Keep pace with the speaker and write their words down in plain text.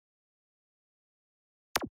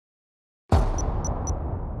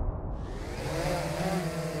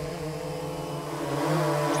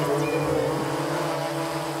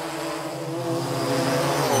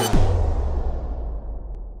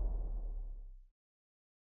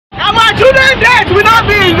death will not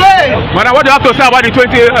be in vain. Madam, what do you have to say about the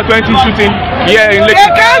 2020 shooting here in Lekki?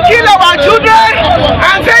 They can't kill our children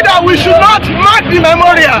and say that we should not mark the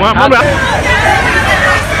memorial.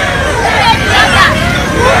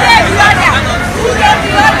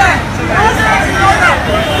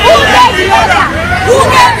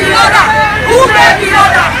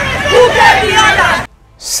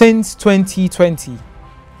 Since 2020,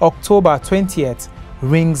 October 20th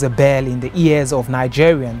rings a bell in the ears of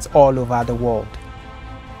Nigerians all over the world.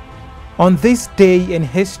 On this day in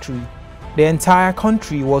history, the entire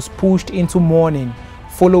country was pushed into mourning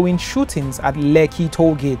following shootings at Lekki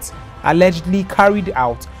tollgate, allegedly carried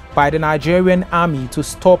out by the Nigerian army to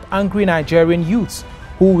stop angry Nigerian youths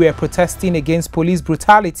who were protesting against police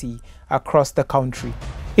brutality across the country.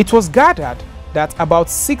 It was gathered that about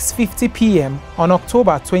 6:50 p.m. on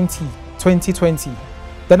October 20, 2020,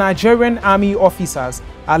 the Nigerian army officers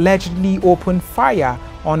allegedly opened fire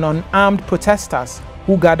on unarmed protesters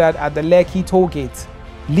who gathered at the Lekki tollgate,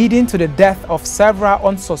 leading to the death of several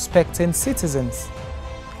unsuspecting citizens.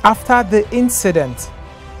 After the incident,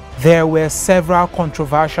 there were several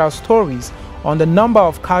controversial stories on the number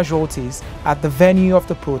of casualties at the venue of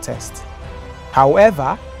the protest.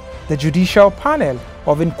 However, the Judicial Panel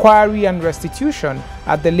of Inquiry and Restitution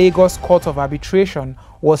at the Lagos Court of Arbitration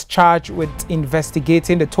was charged with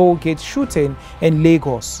investigating the tollgate shooting in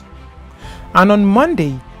Lagos. And on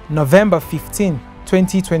Monday, November 15,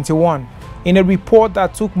 2021, in a report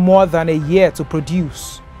that took more than a year to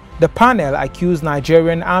produce, the panel accused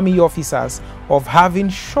Nigerian army officers of having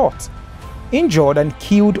shot, injured and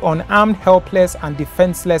killed unarmed, helpless and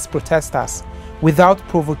defenseless protesters without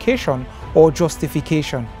provocation or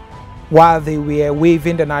justification, while they were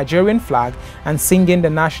waving the Nigerian flag and singing the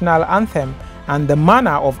national anthem, and the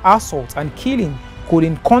manner of assault and killing could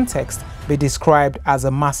in context be described as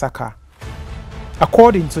a massacre.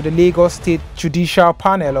 According to the Lagos State Judicial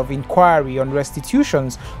Panel of Inquiry on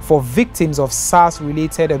Restitutions for Victims of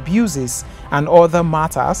SARS-related abuses and other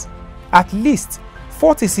matters, at least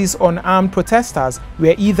 46 unarmed protesters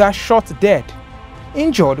were either shot dead,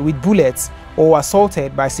 injured with bullets, or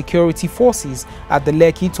assaulted by security forces at the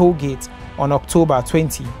Lekki tollgate on October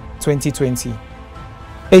 20, 2020.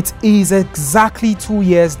 It is exactly 2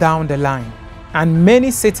 years down the line, and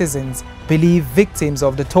many citizens believe victims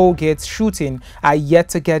of the tollgate shooting are yet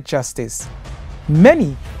to get justice.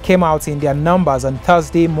 Many came out in their numbers on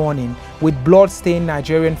Thursday morning with blood-stained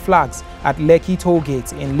Nigerian flags at Lekki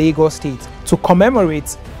tollgate in Lagos State to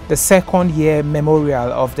commemorate the second-year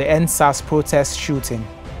memorial of the NSAS protest shooting.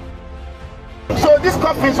 So these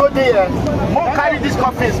coffins over there, more carry these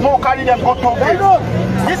coffins, more carry them go tollgate.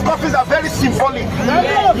 These coffins are very symbolic.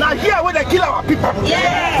 Now here where they kill our people.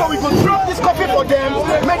 So we go drop this coffin for them,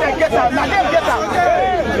 make them get out. Now them get out.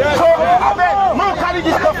 So I mean, more carry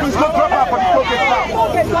these coffins, go drop out for the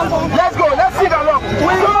tollgate now. Let's go, let's see the look.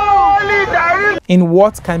 In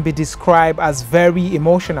what can be described as very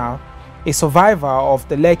emotional, a survivor of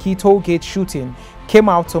the Lekki tollgate shooting came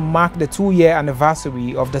out to mark the 2-year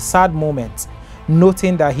anniversary of the sad moment,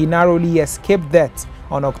 noting that he narrowly escaped death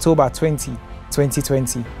on October 20,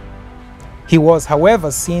 2020. He was,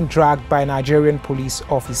 however, seen dragged by Nigerian police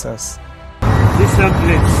officers. This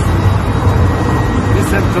place,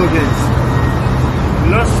 this tollgate,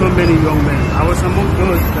 lost so many young men. I was among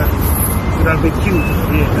those that could have been killed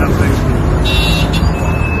here that very day.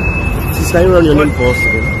 Sister, can you run your name for us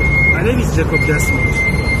today? My name is Jacob Desmond.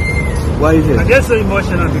 Why is it? I get so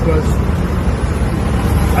emotional because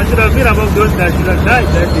I should have been among those that should have died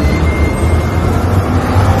that day.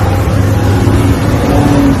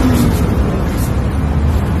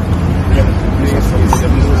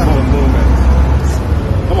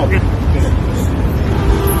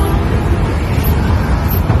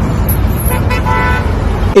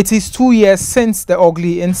 It is 2 years since the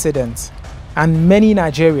ugly incident, and many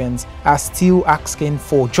Nigerians are still asking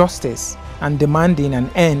for justice and demanding an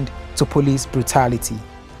end to police brutality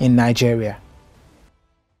in Nigeria.